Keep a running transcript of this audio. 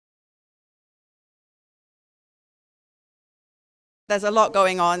There's a lot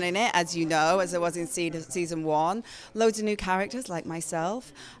going on in it, as you know, as there was in season 1. Loads of new characters like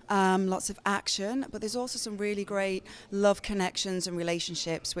myself, lots of action, but there's also some really great love connections and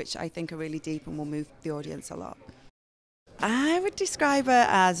relationships, which I think are really deep and will move the audience a lot. I would describe her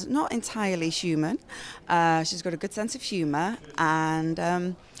as not entirely human. She's got a good sense of humour,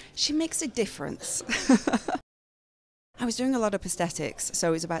 and she makes a difference. I was doing a lot of prosthetics, so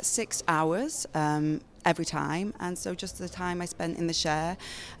it was about 6 hours every time, and so just the time I spent in the chair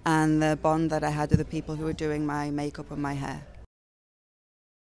and the bond that I had with the people who were doing my makeup and my hair.